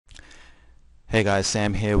Hey guys,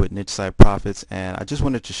 Sam here with Niche Site Profits, and I just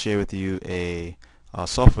wanted to share with you a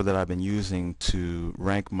software that I've been using to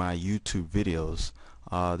rank my YouTube videos.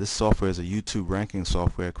 This software is a YouTube ranking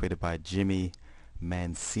software created by Jimmy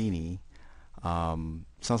Mancini.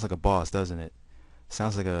 Sounds like a boss, doesn't it?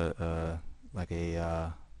 Sounds like a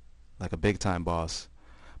big time boss.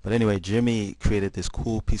 But anyway, Jimmy created this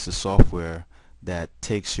cool piece of software that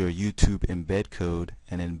takes your YouTube embed code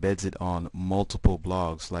and embeds it on multiple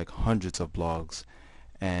blogs, like hundreds of blogs.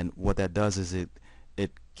 And what that does is it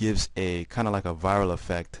gives a kind of like a viral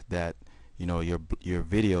effect that your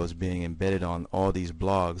video is being embedded on all these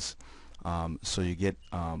blogs. So you get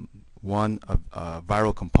one, a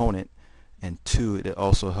viral component, and two, it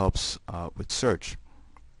also helps with search.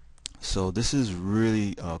 So this is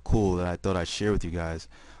really cool that I thought I'd share with you guys.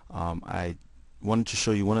 I wanted to show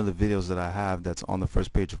you one of the videos that I have that's on the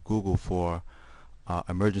first page of Google for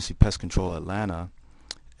Emergency Pest Control Atlanta,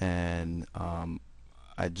 and I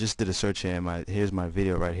just did a search here, and here's my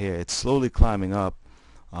video right here. It's slowly climbing up,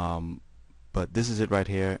 but this is it right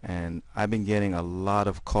here, and I've been getting a lot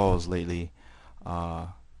of calls lately to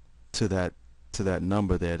that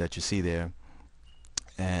number there that you see there,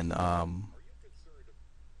 and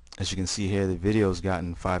as you can see here, the video's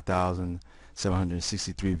gotten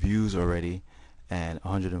 5,763 views already and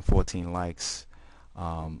 114 likes.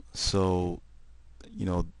 So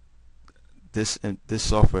this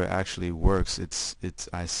software actually works.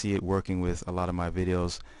 I see it working with a lot of my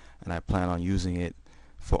videos, and I plan on using it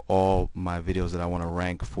for all my videos that I want to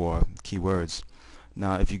rank for keywords.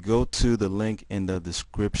 Now if you go to the link in the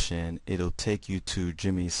description, it'll take you to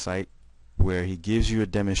Jimmy's site where he gives you a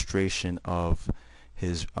demonstration of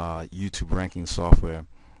his YouTube ranking software.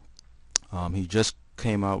 He just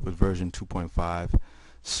came out with version 2.5,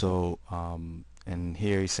 so and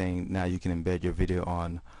here he's saying now you can embed your video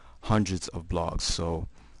on hundreds of blogs. So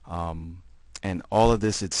and all of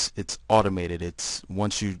this, it's automated. It's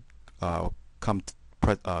once you go on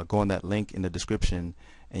that link in the description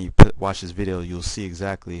and you watch this video, you'll see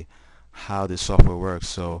exactly how this software works.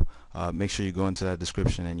 So make sure you go into that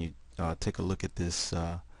description and you take a look at this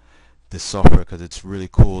software, because it's really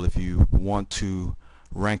cool if you want to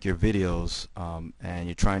rank your videos and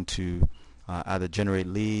you're trying to either generate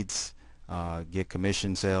leads, get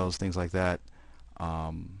commission sales, things like that.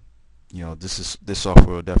 This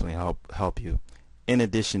software will definitely help you, in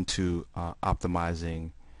addition to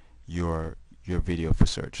optimizing your video for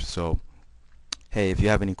search. So hey, if you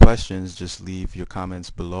have any questions, just leave your comments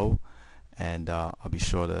below, and I'll be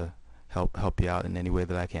sure to help you out in any way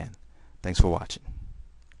that I can. Thanks for watching.